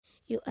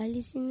You are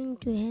listening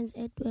to Hands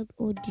at Work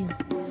Audio.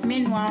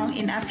 Meanwhile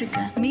in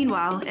Africa.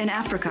 Meanwhile in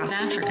Africa. In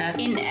Africa.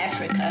 In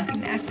Africa.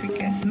 In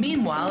Africa.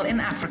 Meanwhile in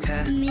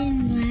Africa.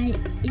 Meanwhile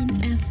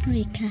in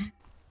Africa.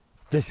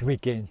 This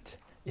weekend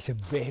is a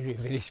very,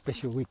 very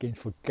special weekend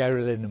for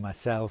Carolyn and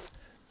myself.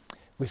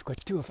 We've got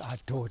 2 of our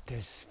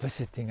daughters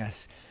visiting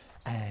us,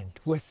 and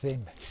with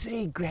them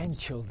 3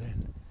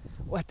 grandchildren.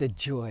 What a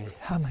joy.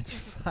 How much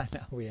fun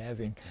are we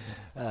having?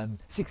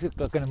 6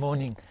 o'clock in the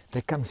morning,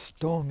 they come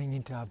storming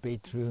into our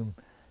bedroom.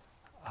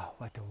 Oh,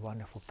 what a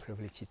wonderful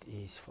privilege it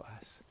is for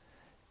us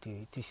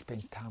to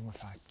spend time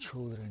with our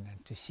children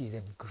and to see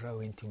them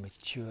grow into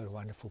mature,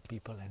 wonderful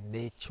people and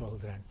their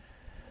children.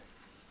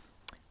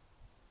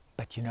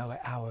 But you know, an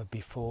hour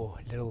before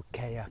little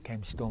Kaya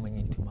came storming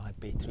into my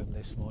bedroom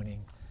this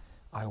morning,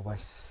 I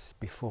was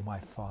before my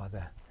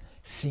father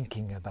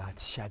thinking about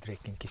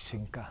Shadrach and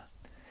Kisunka.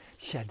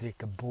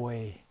 Shadrach, a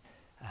boy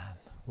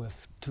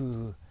with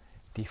 2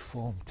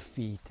 deformed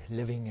feet,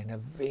 living in a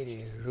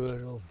very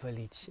rural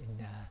village in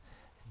the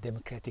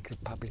Democratic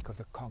Republic of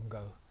the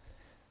Congo,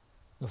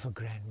 with a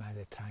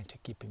grandmother trying to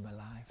keep him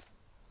alive.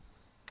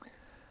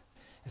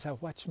 As I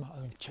watch my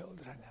own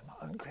children and my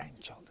own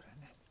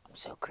grandchildren, I'm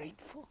so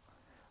grateful.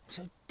 I'm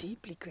so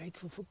deeply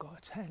grateful for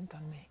God's hand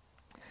on me.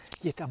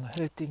 Yet I'm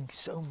hurting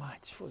so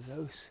much for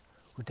those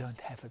who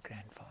don't have a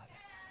grandfather,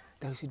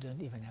 those who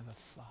don't even have a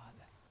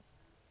father.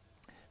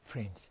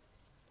 Friends,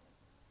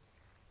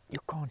 you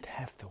can't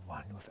have the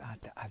one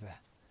without the other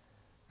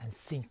and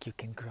think you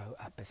can grow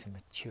up as a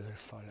mature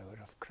follower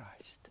of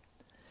Christ.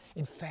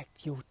 In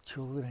fact, your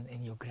children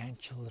and your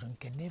grandchildren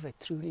can never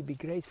truly be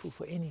grateful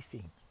for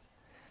anything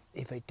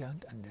if they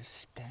don't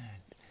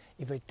understand,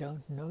 if they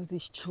don't know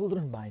these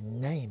children by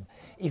name,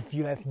 if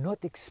you have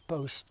not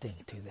exposed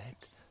them to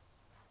that.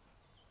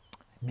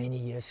 Many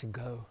years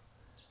ago,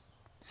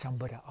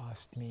 somebody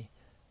asked me,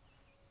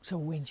 so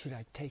when should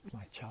I take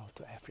my child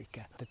to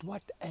Africa? At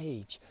what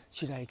age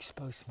should I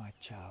expose my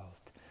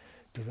child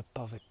to the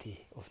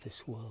poverty of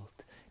this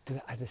world, to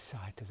the other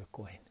side of the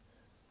coin?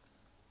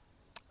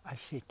 I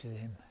said to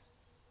them,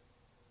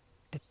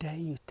 the day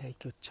you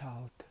take your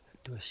child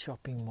to a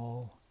shopping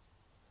mall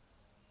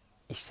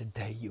is the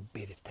day you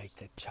better take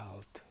that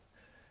child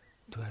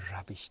to a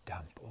rubbish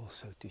dump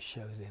also, to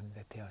show them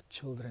that there are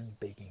children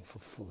begging for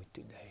food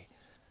today.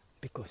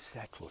 Because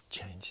that will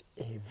change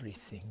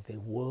everything. Their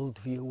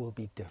worldview will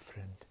be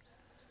different.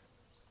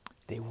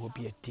 There will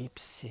be a deep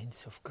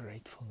sense of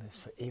gratefulness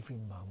for every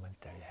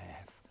moment they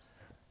have.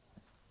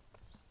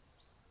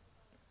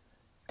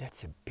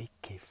 That's a big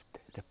gift,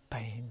 the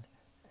pain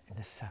and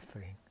the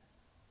suffering,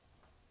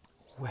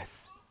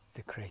 with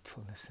the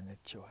gratefulness and the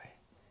joy.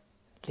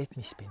 Let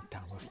me spend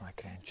time with my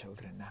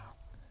grandchildren now.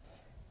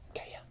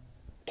 Kaya,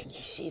 can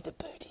you see the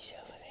birdies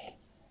over there?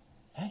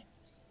 Huh?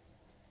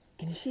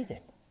 Can you see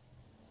them?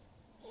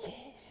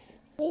 Yes.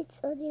 It's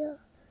on you.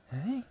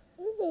 Huh?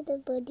 You see the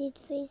birdie's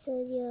face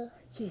on you.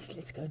 Yes,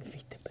 let's go and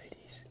feed the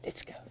birdies.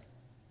 Let's go.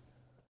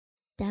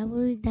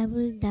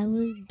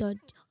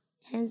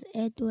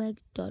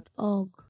 www.handsatwork.org